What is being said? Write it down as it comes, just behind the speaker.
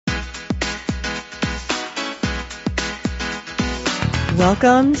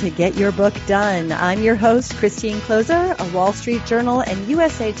Welcome to Get Your Book Done. I'm your host, Christine Closer, a Wall Street Journal and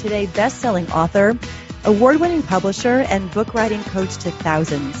USA Today best-selling author, award-winning publisher, and book writing coach to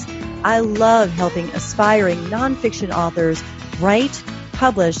thousands. I love helping aspiring nonfiction authors write,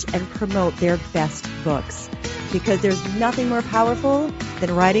 publish, and promote their best books. Because there's nothing more powerful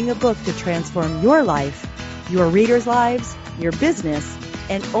than writing a book to transform your life, your readers' lives, your business,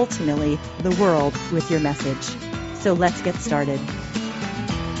 and ultimately the world with your message. So let's get started.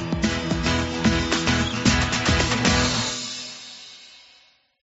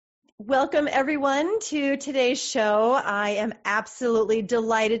 Welcome, everyone, to today's show. I am absolutely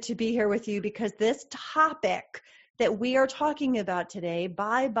delighted to be here with you because this topic that we are talking about today,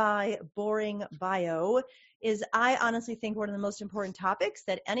 Bye Boring Bio, is, I honestly think, one of the most important topics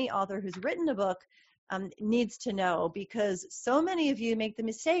that any author who's written a book needs to know, because so many of you make the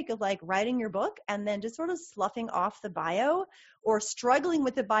mistake of writing your book and then just sort of sloughing off the bio or struggling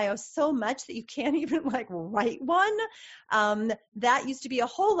with the bio so much that you can't even write one. That used to be a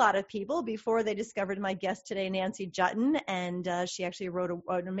whole lot of people before they discovered my guest today, Nancy Juetten, and she actually wrote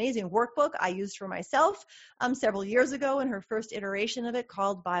an amazing workbook I used for myself several years ago in her first iteration of it,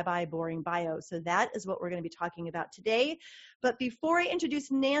 called Bye Boring Bio. So that is what we're going to be talking about today. But before I introduce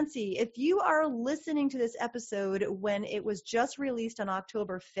Nancy, if you are listening to this episode when it was just released on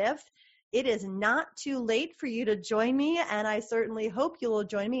October 5th, it is not too late for you to join me, and I certainly hope you will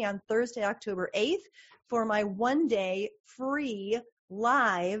join me on Thursday, October 8th for my one-day free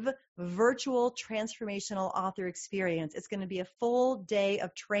live virtual transformational author experience. It's going to be a full day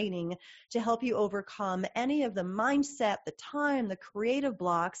of training to help you overcome any of the mindset, the time, the creative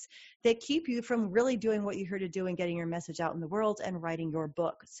blocks that keep you from really doing what you're here to do and getting your message out in the world and writing your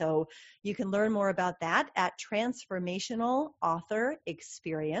book. So you can learn more about that at Transformational Author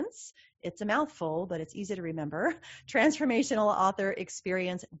Experience. It's a mouthful, but it's easy to remember.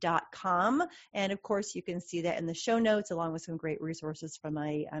 TransformationalAuthorExperience.com. And of course, you can see that in the show notes, along with some great resources from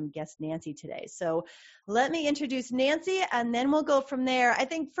my guest, Nancy, today. So let me introduce Nancy, and then we'll go from there. I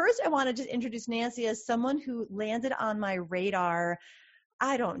think first I want to just introduce Nancy as someone who landed on my radar,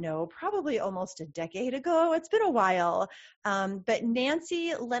 I don't know, probably almost a decade ago. It's been a while. But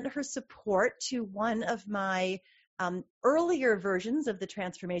Nancy lent her support to one of my earlier versions of the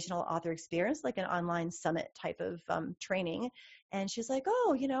Transformational Author Experience, like an online summit type of training. And she's like,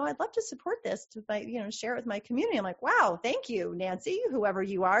 oh, I'd love to support this, to share it with my community. I'm like, wow, thank you, Nancy, whoever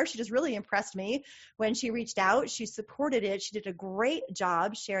you are. She just really impressed me when she reached out. She supported it. She did a great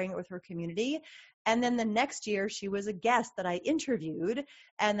job sharing it with her community. And then the next year, she was a guest that I interviewed.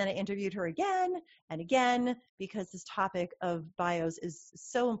 And then I interviewed her again and again, because this topic of bios is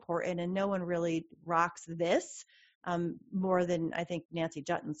so important, and no one really rocks this more than, I think, Nancy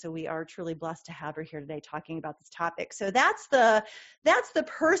Juetten. So we are truly blessed to have her here today talking about this topic. So that's the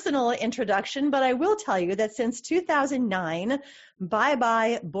personal introduction. But I will tell you that since 2009,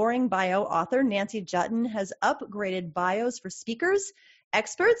 Bye Boring Bio author Nancy Juetten has upgraded bios for speakers,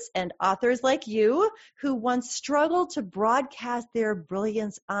 experts, and authors like you who once struggled to broadcast their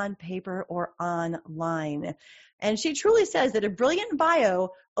brilliance on paper or online. And she truly says that a brilliant bio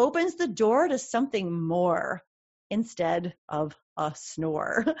opens the door to something more instead of a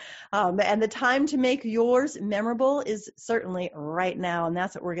snore. And the time to make yours memorable is certainly right now, and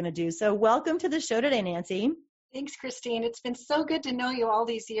that's what we're going to do. So welcome to the show today, Nancy. Thanks, Christine. It's been so good to know you all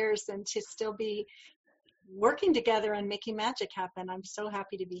these years and to still be working together and making magic happen. I'm so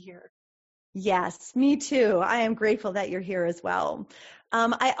happy to be here. Yes, me too. I am grateful that you're here as well.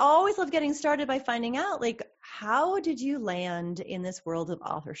 I always love getting started by finding out, how did you land in this world of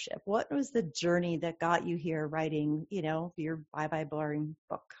authorship? What was the journey that got you here writing, your Bye Boring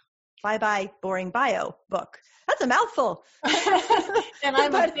book? Bye Boring Bio book. That's a mouthful. And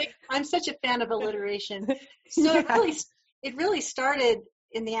I'm such a fan of alliteration. So yeah. It really started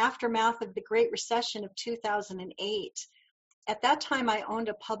in the aftermath of the Great Recession of 2008. At that time, I owned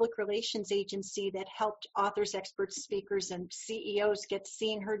a public relations agency that helped authors, experts, speakers, and CEOs get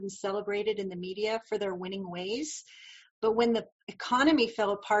seen, heard, and celebrated in the media for their winning ways. But when the economy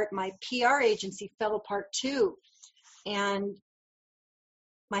fell apart, my PR agency fell apart too. And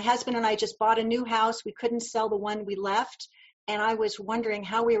my husband and I just bought a new house. We couldn't sell the one we left. And I was wondering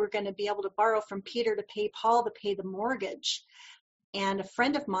how we were going to be able to borrow from Peter to pay Paul to pay the mortgage. And a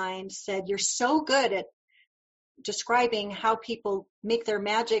friend of mine said, you're so good at describing how people make their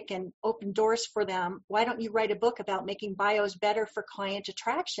magic and open doors for them. Why don't you write a book about making bios better for client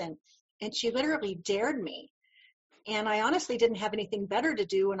attraction? And she literally dared me. And I honestly didn't have anything better to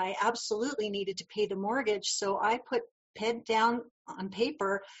do, and I absolutely needed to pay the mortgage. So I put pen down on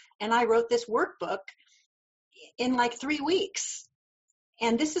paper and I wrote this workbook in 3 weeks.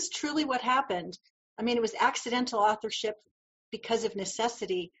 And this is truly what happened. I mean, it was accidental authorship because of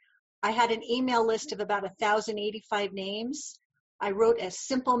necessity. I had an email list of about 1,085 names. I wrote a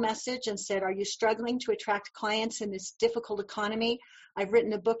simple message and said, are you struggling to attract clients in this difficult economy? I've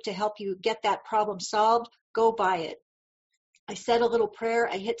written a book to help you get that problem solved. Go buy it. I said a little prayer,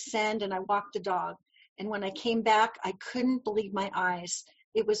 I hit send, and I walked the dog. And when I came back, I couldn't believe my eyes.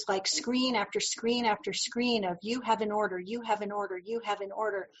 It was like screen after screen after screen of you have an order, you have an order, you have an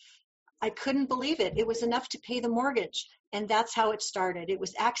order. I couldn't believe it. It was enough to pay the mortgage. And that's how it started. It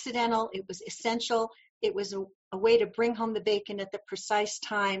was accidental. It was essential. It was a way to bring home the bacon at the precise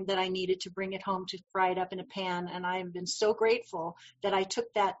time that I needed to bring it home to fry it up in a pan. And I have been so grateful that I took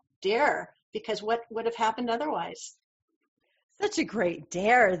that dare, because what would have happened otherwise? Such a great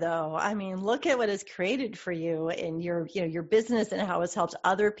dare, though. I mean, look at what is created for you in your, your business and how it's helped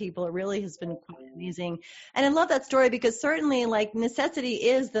other people. It really has been quite amazing. And I love that story because certainly, like, necessity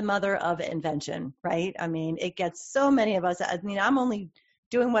is the mother of invention, right? I mean, it gets so many of us. I mean, I'm only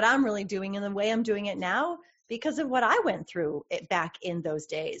doing what I'm really doing in the way I'm doing it now because of what I went through back in those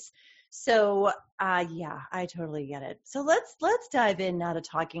days. So, yeah, I totally get it. So let's dive in now to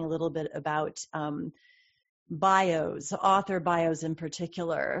talking a little bit about bios, author bios in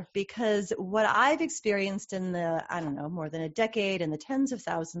particular, because what I've experienced in the, I don't know, more than a decade and the tens of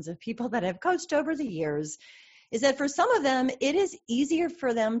thousands of people that I've coached over the years is that for some of them, it is easier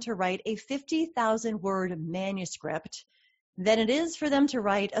for them to write a 50,000 word manuscript than it is for them to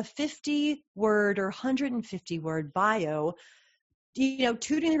write a 50 word or 150 word bio,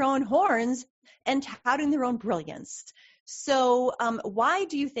 tooting their own horns and touting their own brilliance. So why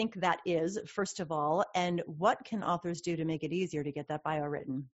do you think that is, first of all, and what can authors do to make it easier to get that bio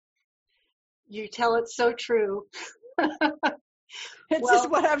written? You tell it so true. It's just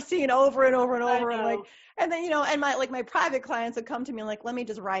what I've seen over and over and over. And then, and my private clients will come to me like, let me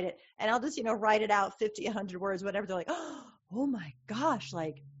just write it. And I'll just, write it out 50, 100 words, whatever. They're like, oh my gosh,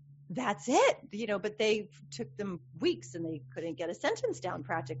 like, that's it, but they took them weeks and they couldn't get a sentence down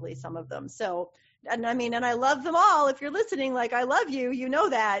practically, some of them. So, and I love them all. If you're listening, like, I love you, you know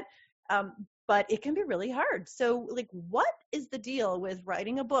that. But it can be really hard. So, like, what is the deal with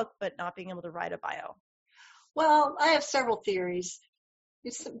writing a book but not being able to write a bio? Well, I have several theories.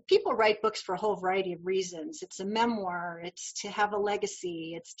 People write books for a whole variety of reasons. It's a memoir. It's to have a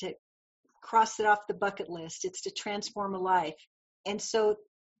legacy. It's to cross it off the bucket list. It's to transform a life. And so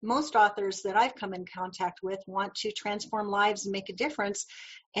most authors that I've come in contact with want to transform lives and make a difference.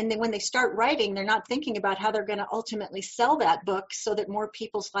 And then when they start writing, they're not thinking about how they're going to ultimately sell that book so that more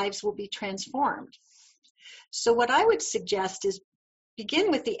people's lives will be transformed. So what I would suggest is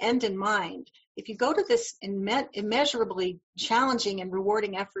begin with the end in mind. If you go to this immeasurably challenging and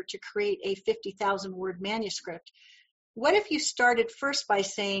rewarding effort to create a 50,000 word manuscript, what if you started first by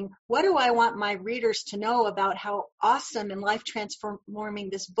saying, what do I want my readers to know about how awesome and life transforming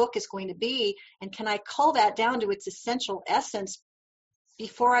this book is going to be? And can I cull that down to its essential essence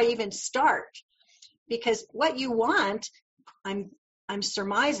before I even start? Because what you want, I'm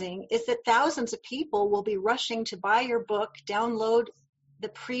surmising, is that thousands of people will be rushing to buy your book, download the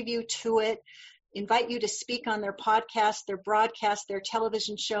preview to it, invite you to speak on their podcast, their broadcast, their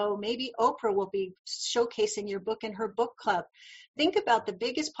television show. Maybe Oprah will be showcasing your book in her book club. Think about the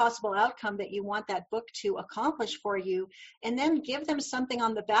biggest possible outcome that you want that book to accomplish for you, and then give them something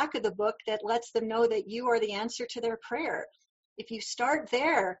on the back of the book that lets them know that you are the answer to their prayer. If you start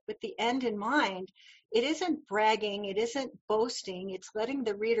there with the end in mind, it isn't bragging, it isn't boasting, it's letting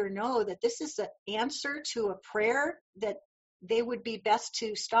the reader know that this is the answer to a prayer that they would be best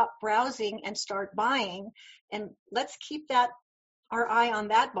to stop browsing and start buying. And let's keep our eye on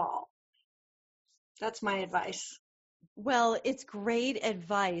that ball. That's my advice. Well, it's great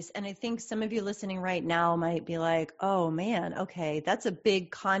advice. And I think some of you listening right now might be like, oh man, okay, that's a big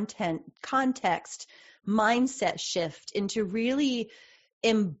context, mindset shift into really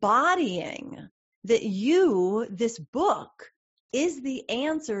embodying that this book is the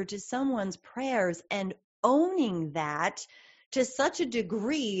answer to someone's prayers, and owning that to such a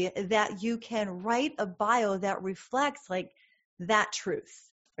degree that you can write a bio that reflects like that truth,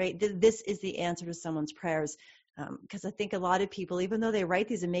 right? This is the answer to someone's prayers. Because I think a lot of people, even though they write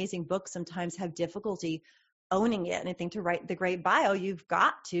these amazing books, sometimes have difficulty owning it. And I think to write the great bio, you've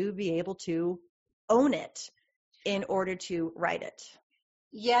got to be able to own it in order to write it.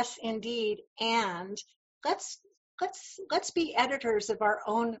 Yes, indeed. And let's be editors of our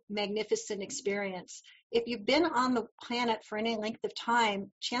own magnificent experience. If you've been on the planet for any length of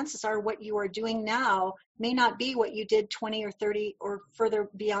time, chances are what you are doing now may not be what you did 20 or 30 or further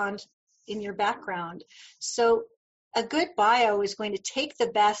beyond in your background. So A good bio is going to take the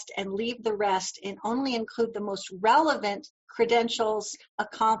best and leave the rest and only include the most relevant credentials,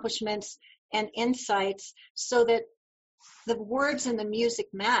 accomplishments, and insights so that the words and the music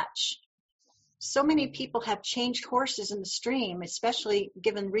match. So many people have changed horses in the stream, especially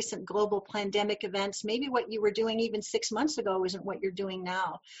given recent global pandemic events. Maybe what you were doing even 6 months ago isn't what you're doing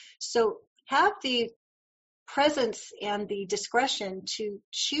now. So have the presence and the discretion to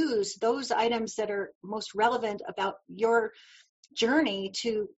choose those items that are most relevant about your journey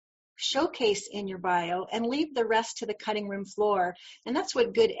to showcase in your bio and leave the rest to the cutting room floor. And that's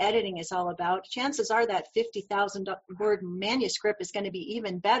what good editing is all about. Chances are that 50,000 word manuscript is going to be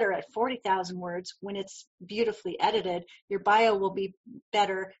even better at 40,000 words when it's beautifully edited. Your bio will be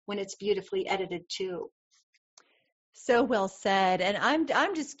better when it's beautifully edited too. So well said. And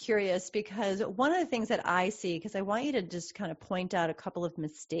I'm just curious because one of the things that I see, because I want you to just kind of point out a couple of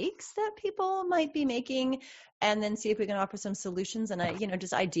mistakes that people might be making and then see if we can offer some solutions and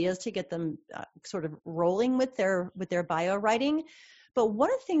just ideas to get them sort of rolling with their bio writing. But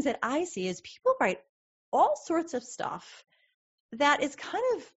one of the things that I see is people write all sorts of stuff that is kind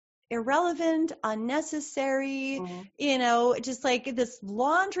of irrelevant, unnecessary, just like this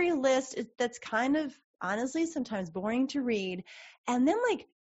laundry list that's kind of honestly sometimes boring to read. And then like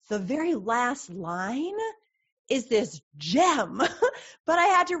the very last line is this gem, but I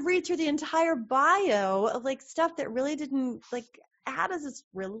had to read through the entire bio of like stuff that really didn't like, how does this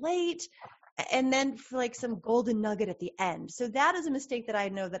relate? And then for like some golden nugget at the end. So that is a mistake that I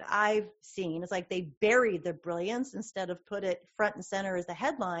know that I've seen. It's like they buried the brilliance instead of put it front and center as the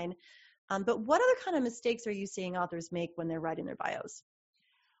headline. But what other kind of mistakes are you seeing authors make when they're writing their bios?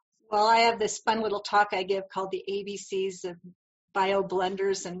 Well, I have this fun little talk I give called the ABCs of bio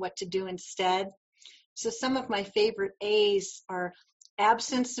blunders and what to do instead. So some of my favorite A's are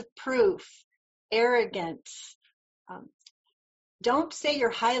absence of proof, arrogance. Don't say you're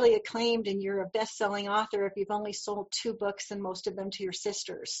highly acclaimed and you're a best-selling author if you've only sold 2 books and most of them to your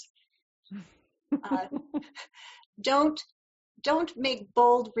sisters. Don't make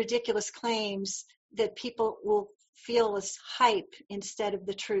bold, ridiculous claims that people will feel as hype instead of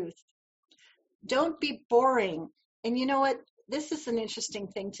the truth. Don't be boring. And you know what? This is an interesting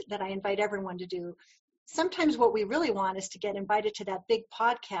thing that I invite everyone to do. Sometimes what we really want is to get invited to that big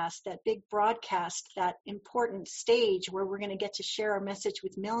podcast, that big broadcast, that important stage where we're going to get to share our message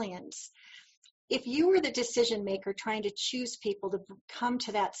with millions. If you were the decision maker trying to choose people to come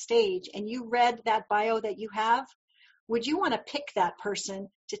to that stage and you read that bio that you have, would you want to pick that person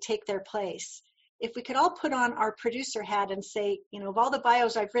to take their place? If we could all put on our producer hat and say, of all the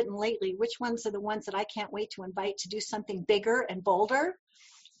bios I've written lately, which ones are the ones that I can't wait to invite to do something bigger and bolder?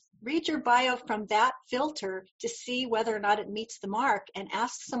 Read your bio from that filter to see whether or not it meets the mark and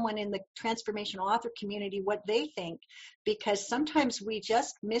ask someone in the transformational author community what they think, because sometimes we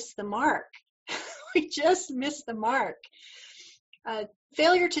just miss the mark. We just miss the mark.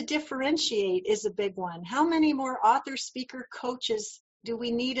 Failure to differentiate is a big one. How many more author, speaker, coaches do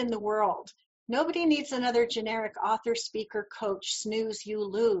we need in the world? Nobody needs another generic author, speaker, coach, snooze, you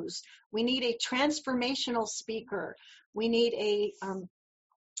lose. We need a transformational speaker. We need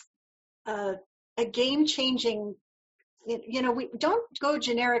a game-changing, we don't go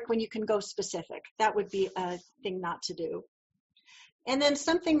generic when you can go specific. That would be a thing not to do. And then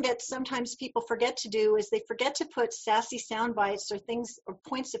something that sometimes people forget to do is they forget to put sassy sound bites or things or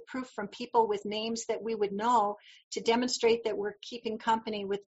points of proof from people with names that we would know to demonstrate that we're keeping company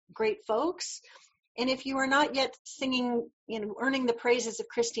with great folks. And if you are not yet singing, earning the praises of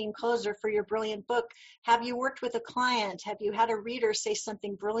Christine Closer for your brilliant book, have you worked with a client? Have you had a reader say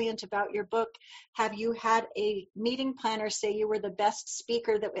something brilliant about your book? Have you had a meeting planner say you were the best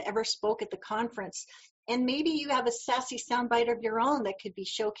speaker that ever spoke at the conference? And maybe you have a sassy soundbite of your own that could be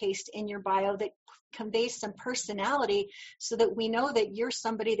showcased in your bio that conveys some personality so that we know that you're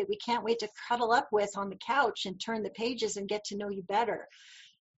somebody that we can't wait to cuddle up with on the couch and turn the pages and get to know you better.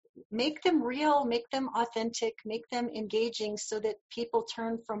 Make them real, make them authentic, make them engaging so that people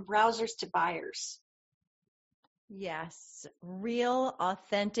turn from browsers to buyers. Yes, real,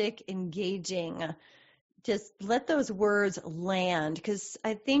 authentic, engaging. Just let those words land, because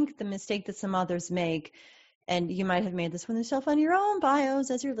I think the mistake that some authors make, and you might have made this one yourself on your own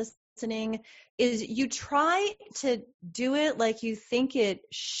bios as you're listening, is you try to do it like you think it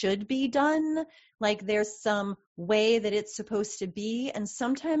should be done, like there's some way that it's supposed to be. And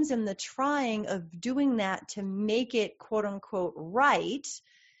sometimes in the trying of doing that to make it quote unquote right,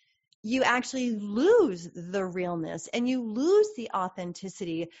 you actually lose the realness and you lose the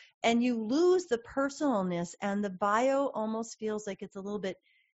authenticity and you lose the personalness, and the bio almost feels like it's a little bit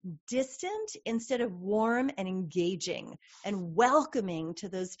distant instead of warm and engaging and welcoming to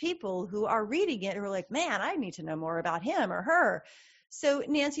those people who are reading it, who are like, man, I need to know more about him or her. So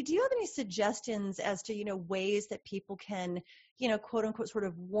Nancy, do you have any suggestions as to, ways that people can, quote unquote, sort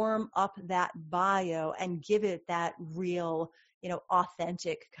of warm up that bio and give it that real,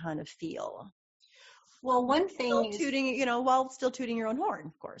 authentic kind of feel? Well, one thing while still tooting your own horn,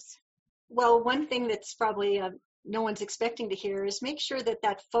 of course. Well, one thing that's probably no one's expecting to hear is make sure that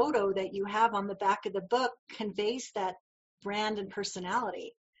that photo that you have on the back of the book conveys that brand and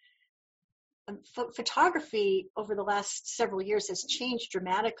personality. Photography over the last several years has changed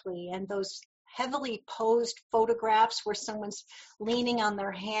dramatically, and those heavily posed photographs where someone's leaning on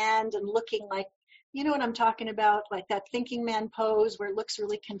their hand and looking like, you know what I'm talking about, like that thinking man pose where it looks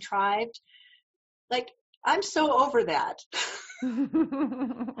really contrived. Like, I'm so over that.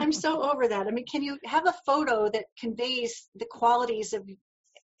 I'm so over that. I mean, can you have a photo that conveys the qualities of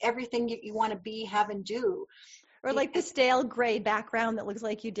everything you want to be, have, and do? Or like the stale gray background that looks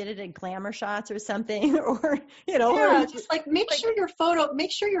like you did it in glamour shots or something, or just like make sure your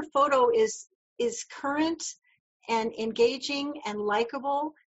photo is current and engaging and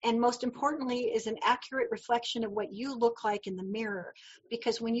likable, and most importantly is an accurate reflection of what you look like in the mirror.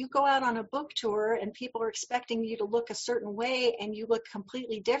 Because when you go out on a book tour and people are expecting you to look a certain way and you look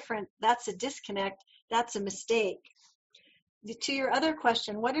completely different, that's a disconnect. That's a mistake. To your other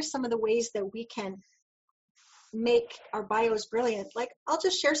question, what are some of the ways that we can make our bios brilliant? Like, I'll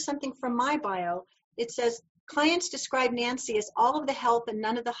just share something from my bio. It says, clients describe Nancy as all of the help and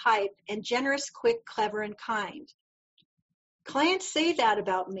none of the hype, and generous, quick, clever, and kind. Clients say that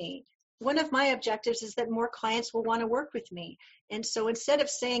about me. One of my objectives is that more clients will want to work with me. And so instead of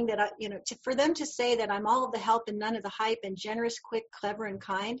saying that, for them to say that I'm all of the help and none of the hype and generous, quick, clever, and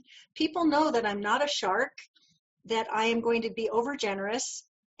kind, people know that I'm not a shark, that I am going to be over generous,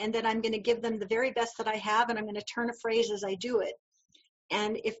 and that I'm going to give them the very best that I have, and I'm going to turn a phrase as I do it.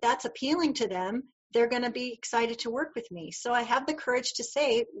 And if that's appealing to them, they're going to be excited to work with me. So I have the courage to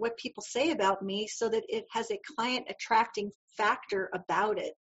say what people say about me so that it has a client attracting factor about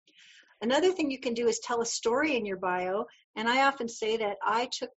it. Another thing you can do is tell a story in your bio. And I often say that I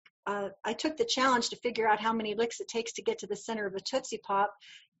took the challenge to figure out how many licks it takes to get to the center of a Tootsie Pop,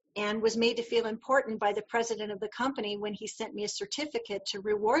 and was made to feel important by the president of the company when he sent me a certificate to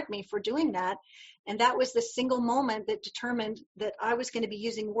reward me for doing that. And that was the single moment that determined that I was going to be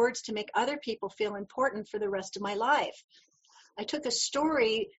using words to make other people feel important for the rest of my life. I took a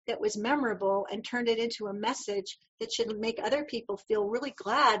story that was memorable and turned it into a message that should make other people feel really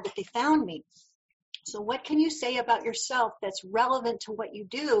glad that they found me. So what can you say about yourself that's relevant to what you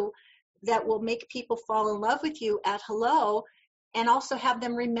do that will make people fall in love with you at hello, and also have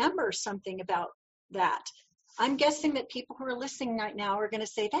them remember something about that? I'm guessing that people who are listening right now are going to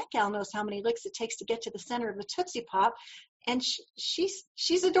say, that gal knows how many licks it takes to get to the center of a Tootsie Pop, and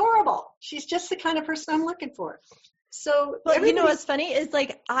she's adorable. She's just the kind of person I'm looking for. So, well, you know what's funny is,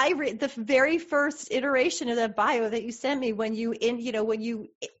 like, I read the very first iteration of that bio that you sent me when you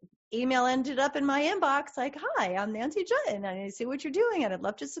email ended up in my inbox, like, hi, I'm Nancy Juetten, and I see what you're doing, and I'd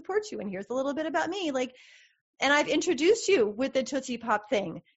love to support you, and here's a little bit about me, like. And I've introduced you with the Tootsie Pop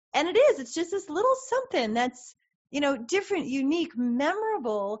thing. And it's just this little something that's, different, unique,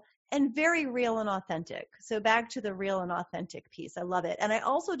 memorable, and very real and authentic. So back to the real and authentic piece. I love it. And I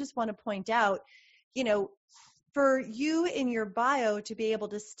also just want to point out, for you in your bio to be able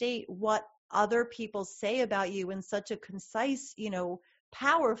to state what other people say about you in such a concise,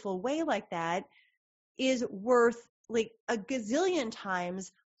 powerful way like that is worth like a gazillion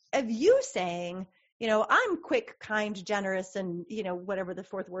times of you saying, I'm quick, kind, generous, and, whatever the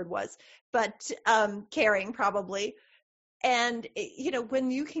fourth word was, but caring probably. And, when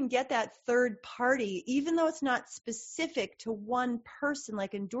you can get that third party, even though it's not specific to one person,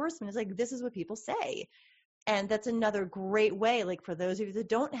 like endorsement, it's like, this is what people say. And that's another great way, like for those of you that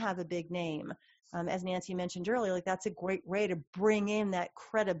don't have a big name, as Nancy mentioned earlier, like that's a great way to bring in that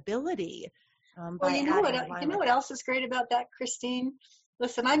credibility. Well, you know what else is great about that, Christine?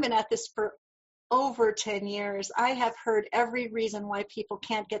 Listen, I've been at this for over 10 years. I have heard every reason why people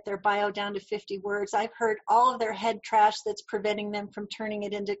can't get their bio down to 50 words. I've heard all of their head trash that's preventing them from turning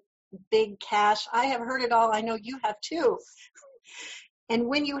it into big cash. I have heard it all. I know you have too. And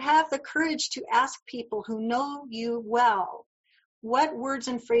when you have the courage to ask people who know you well, what words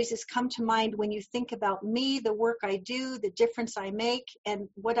and phrases come to mind when you think about me, the work I do, the difference I make, and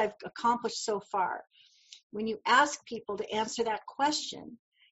what I've accomplished so far? When you ask people to answer that question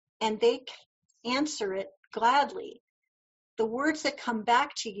and they answer it gladly, the words that come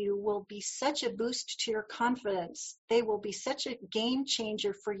back to you will be such a boost to your confidence. They will be such a game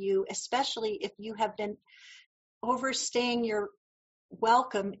changer for you, especially if you have been overstaying your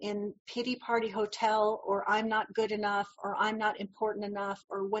welcome in pity party hotel, or I'm not good enough, or I'm not important enough,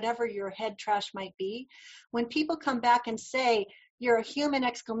 or whatever your head trash might be. When people come back and say, you're a human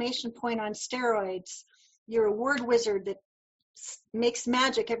exclamation point on steroids, you're a word wizard that makes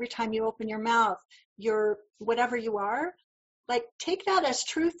magic every time you open your mouth, you're whatever you are, like, take that as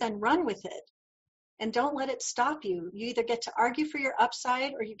truth and run with it. And don't let it stop you. You either get to argue for your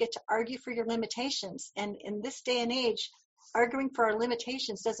upside or you get to argue for your limitations. And in this day and age, arguing for our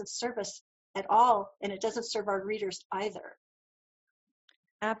limitations doesn't serve us at all, and it doesn't serve our readers either.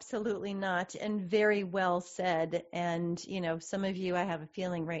 Absolutely not. And very well said. And, some of you, I have a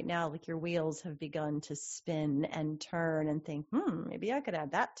feeling right now, like your wheels have begun to spin and turn and think, maybe I could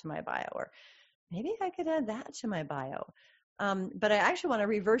add that to my bio, or maybe I could add that to my bio. But I actually want to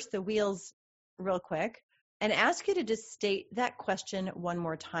reverse the wheels real quick and ask you to just state that question one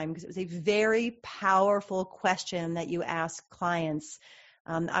more time, because it was a very powerful question that you ask clients.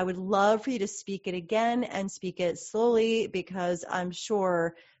 I would love for you to speak it again and speak it slowly, because I'm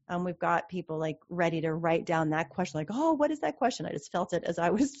sure we've got people like ready to write down that question, like, oh, what is that question? I just felt it as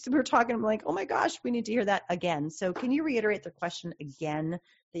we were talking. I'm like, oh my gosh, we need to hear that again. So can you reiterate the question again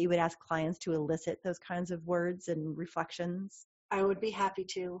that you would ask clients to elicit those kinds of words and reflections? I would be happy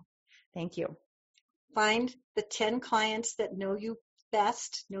to. Thank you. Find the 10 clients that know you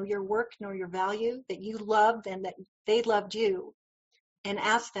best, know your work, know your value, that you loved and that they loved you, and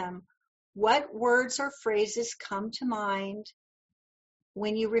ask them, what words or phrases come to mind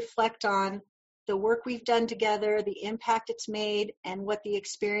when you reflect on the work we've done together, the impact it's made, and what the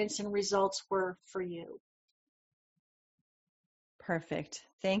experience and results were for you. Perfect.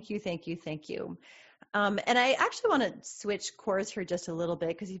 Thank you, thank you, thank you. And I actually want to switch course here just a little bit,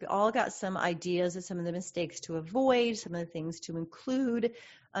 because you've all got some ideas of some of the mistakes to avoid, some of the things to include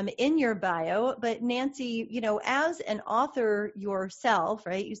in your bio. But Nancy, as an author yourself,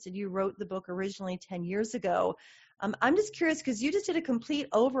 right, you said you wrote the book originally 10 years ago. I'm just curious, because you just did a complete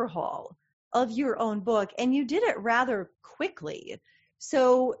overhaul of your own book, and you did it rather quickly.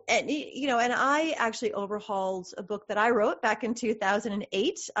 So, and I actually overhauled a book that I wrote back in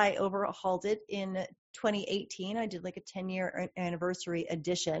 2008. I overhauled it in 2018. I did like a 10-year anniversary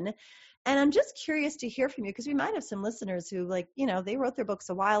edition. And I'm just curious to hear from you, because we might have some listeners who, like, they wrote their books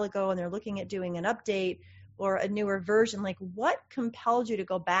a while ago and they're looking at doing an update or a newer version. Like, what compelled you to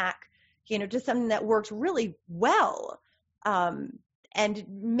go back, to something that worked really well, and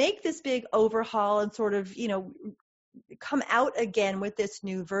make this big overhaul and sort of, come out again with this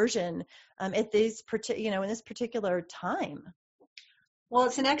new version at this in this particular time? Well,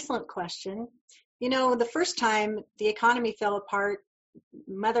 it's an excellent question. The first time the economy fell apart,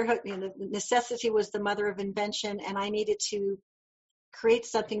 motherhood, necessity was the mother of invention, and I needed to create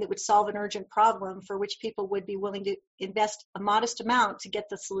something that would solve an urgent problem for which people would be willing to invest a modest amount to get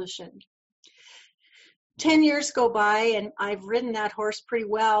the solution. 10 years go by, and I've ridden that horse pretty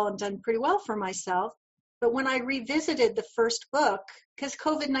well and done pretty well for myself. But when I revisited the first book, because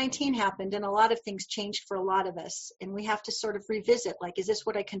COVID-19 happened and a lot of things changed for a lot of us, and we have to sort of revisit, like, is this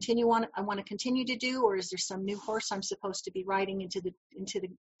what I want to continue to do, or is there some new horse I'm supposed to be riding into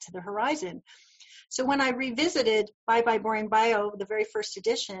the horizon? So when I revisited Bye Bye Boring Bio, the very first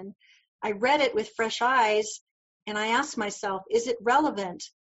edition, I read it with fresh eyes, and I asked myself, is it relevant?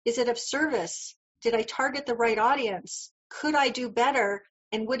 Is it of service? Did I target the right audience? Could I do better?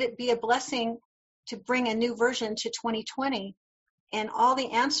 And would it be a blessing to bring a new version to 2020? And all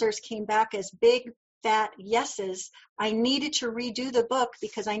the answers came back as big, fat yeses. I needed to redo the book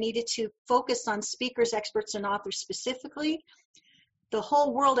because I needed to focus on speakers, experts, and authors specifically. The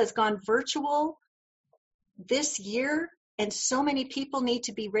whole world has gone virtual this year, and so many people need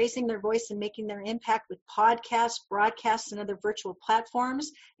to be raising their voice and making their impact with podcasts, broadcasts, and other virtual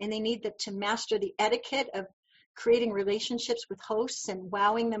platforms, and they need to master the etiquette of creating relationships with hosts and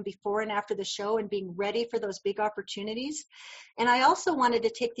wowing them before and after the show and being ready for those big opportunities. And I also wanted to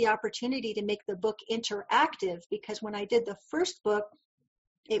take the opportunity to make the book interactive, because when I did the first book,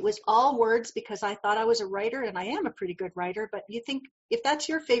 it was all words because I thought I was a writer, and I am a pretty good writer, but you think if that's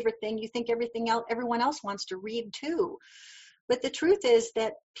your favorite thing, you think everyone else wants to read too. But the truth is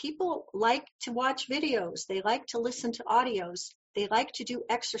that people like to watch videos. They like to listen to audios. They like to do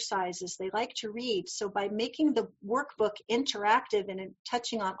exercises. They like to read. So by making the workbook interactive and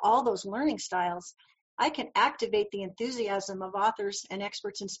touching on all those learning styles, I can activate the enthusiasm of authors and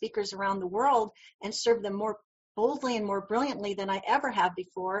experts and speakers around the world and serve them more boldly and more brilliantly than I ever have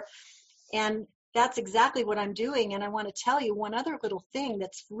before. And that's exactly what I'm doing. And I want to tell you one other little thing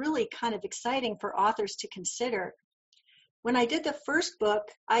that's really kind of exciting for authors to consider. When I did the first book,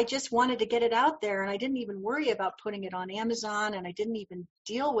 I just wanted to get it out there, and I didn't even worry about putting it on Amazon, and I didn't even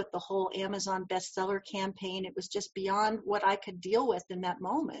deal with the whole Amazon bestseller campaign. It was just beyond what I could deal with in that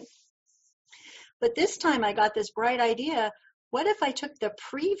moment. But this time I got this bright idea. What if I took the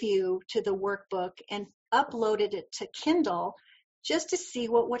preview to the workbook and uploaded it to Kindle just to see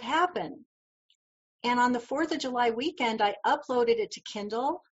what would happen? And on the 4th of July weekend, I uploaded it to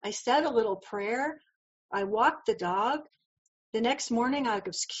Kindle. I said a little prayer. I walked the dog. The next morning, I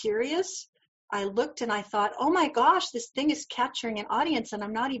was curious. I looked and I thought, oh my gosh, this thing is capturing an audience and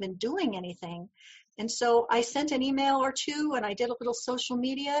I'm not even doing anything. And so I sent an email or two and I did a little social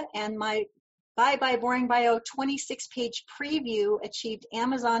media, and my Bye Bye Boring Bio 26-page preview achieved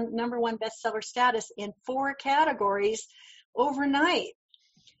Amazon #1 bestseller status in 4 categories overnight.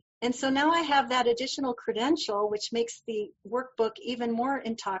 And so now I have that additional credential, which makes the workbook even more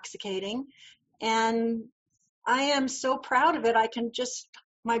intoxicating. And I am so proud of it. I can just,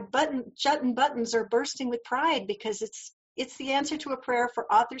 my Juetten buttons are bursting with pride, because it's the answer to a prayer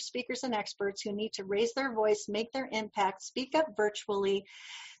for authors, speakers, and experts who need to raise their voice, make their impact, speak up virtually,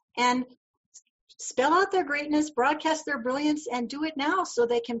 and spell out their greatness, broadcast their brilliance, and do it now so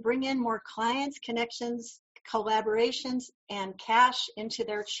they can bring in more clients, connections, collaborations, and cash into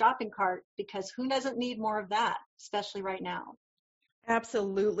their shopping cart, because who doesn't need more of that, especially right now?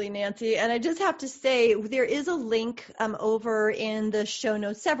 Absolutely, Nancy. And I just have to say, there is a link over in the show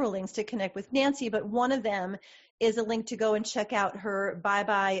notes, several links to connect with Nancy, but one of them is a link to go and check out her Bye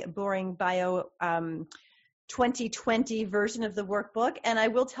Bye Boring Bio 2020 version of the workbook. And I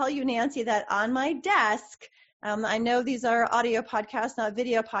will tell you, Nancy, that on my desk, I know these are audio podcasts, not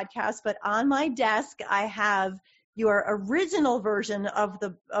video podcasts, but on my desk, I have your original version of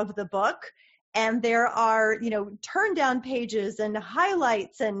the book. And there are, turn down pages and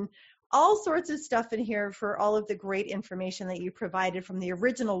highlights and all sorts of stuff in here for all of the great information that you provided from the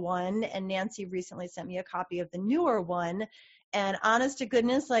original one. And Nancy recently sent me a copy of the newer one. And honest to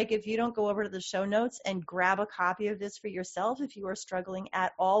goodness, like, if you don't go over to the show notes and grab a copy of this for yourself, if you are struggling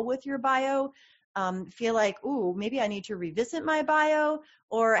at all with your bio, feel like, ooh, maybe I need to revisit my bio,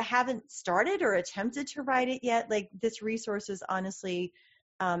 or haven't started or attempted to write it yet, like, this resource is honestly,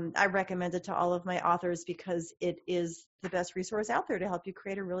 I recommend it to all of my authors, because it is the best resource out there to help you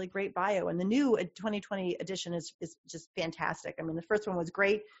create a really great bio. And the new 2020 edition is just fantastic. I mean, the first one was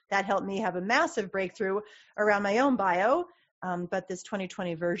great. That helped me have a massive breakthrough around my own bio. But this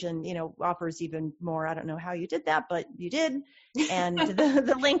 2020 version, offers even more. I don't know how you did that, but you did. And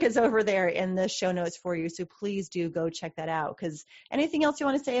the link is over there in the show notes for you. So please do go check that out. Because anything else you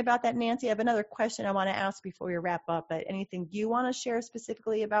want to say about that, Nancy? I have another question I want to ask before we wrap up. But anything you want to share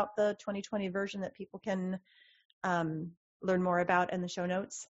specifically about the 2020 version that people can learn more about in the show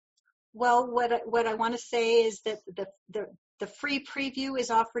notes? Well, what I want to say is that the free preview is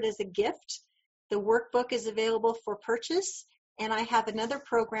offered as a gift. The workbook is available for purchase. And I have another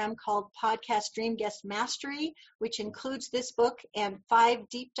program called Podcast Dream Guest Mastery, which includes this book and 5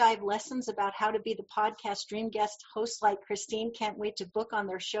 deep dive lessons about how to be the podcast dream guest host like Christine can't wait to book on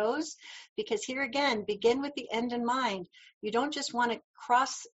their shows. Because here again, begin with the end in mind. You don't just want to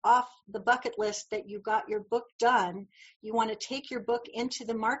cross off the bucket list that you got your book done. You want to take your book into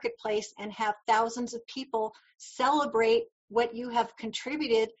the marketplace and have thousands of people celebrate what you have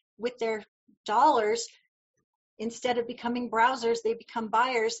contributed with their dollars. Instead of becoming browsers, they become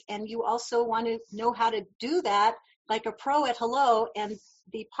buyers. And you also want to know how to do that like a pro at hello. And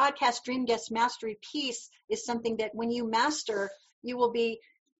the Podcast Dream Guest Mastery piece is something that when you master, you will be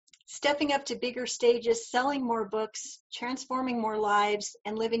stepping up to bigger stages, selling more books, transforming more lives,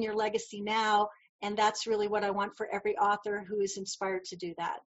 and living your legacy now. And that's really what I want for every author who is inspired to do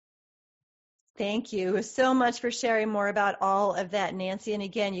that. Thank you so much for sharing more about all of that, Nancy. And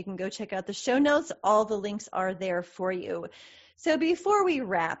again, you can go check out the show notes. All the links are there for you. So before we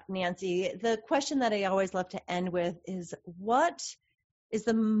wrap, Nancy, the question that I always love to end with is, what is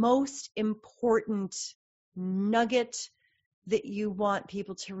the most important nugget that you want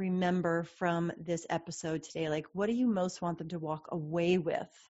people to remember from this episode today? Like, what do you most want them to walk away with?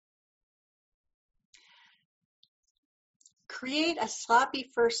 Create a sloppy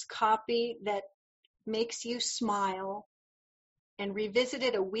first copy that makes you smile, and revisit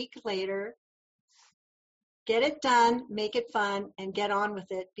it a week later. Get it done, make it fun, and get on with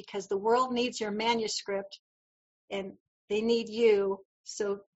it, because the world needs your manuscript and they need you.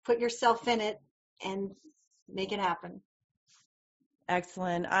 So put yourself in it and make it happen.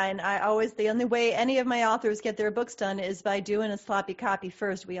 Excellent. And I always, the only way any of my authors get their books done is by doing a sloppy copy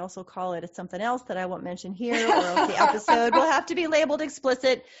first. We also call it something else that I won't mention here, or else the episode will have to be labeled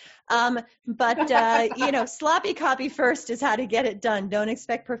explicit. But sloppy copy first is how to get it done. Don't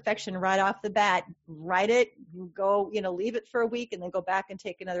expect perfection right off the bat. Write it, go, leave it for a week, and then go back and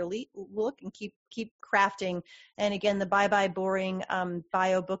take another look and keep crafting. And again, the Bye Bye Boring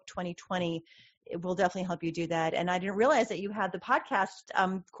Bio Book 2020, it will definitely help you do that. And I didn't realize that you had the podcast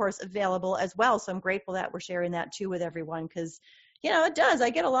course available as well. So I'm grateful that we're sharing that too with everyone, because, it does. I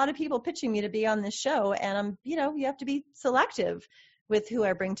get a lot of people pitching me to be on this show, and you have to be selective with who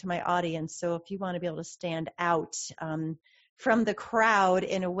I bring to my audience. So if you want to be able to stand out from the crowd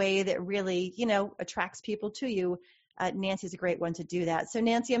in a way that really, attracts people to you, Nancy's a great one to do that. So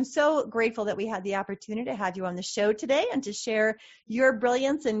Nancy, I'm so grateful that we had the opportunity to have you on the show today and to share your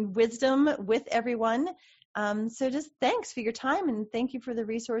brilliance and wisdom with everyone. So just thanks for your time, and thank you for the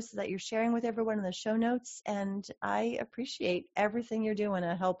resources that you're sharing with everyone in the show notes. And I appreciate everything you're doing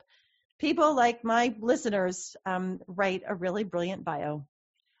to help people like my listeners write a really brilliant bio.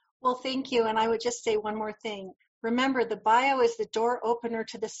 Well, thank you. And I would just say one more thing. Remember, the bio is the door opener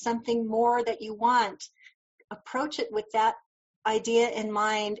to the something more that you want. Approach it with that idea in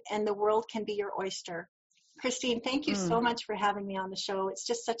mind, and the world can be your oyster. Christine, thank you so much for having me on the show. It's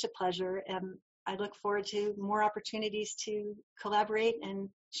just such a pleasure, and I look forward to more opportunities to collaborate and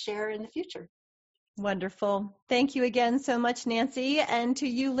share in the future. Wonderful. Thank you again so much, Nancy. And to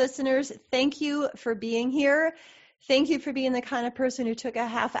you listeners, thank you for being here. Thank you for being the kind of person who took a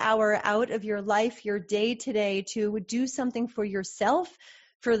half hour out of your life, your day today, to do something for yourself,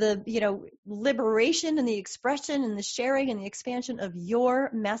 for the, liberation and the expression and the sharing and the expansion of your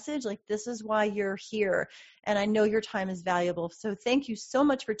message. Like, this is why you're here. And I know your time is valuable. So thank you so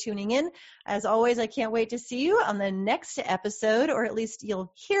much for tuning in. As always, I can't wait to see you on the next episode, or at least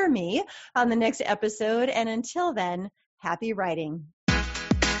you'll hear me on the next episode. And until then, happy writing.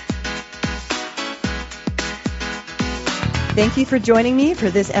 Thank you for joining me for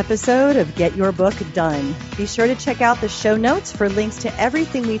this episode of Get Your Book Done. Be sure to check out the show notes for links to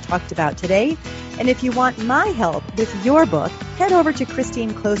everything we talked about today. And if you want my help with your book, head over to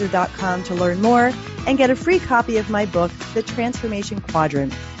ChristineCloser.com to learn more and get a free copy of my book, The Transformation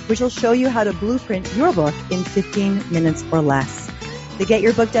Quadrant, which will show you how to blueprint your book in 15 minutes or less. The Get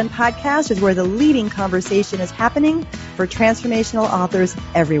Your Book Done podcast is where the leading conversation is happening for transformational authors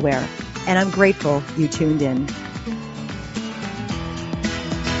everywhere. And I'm grateful you tuned in.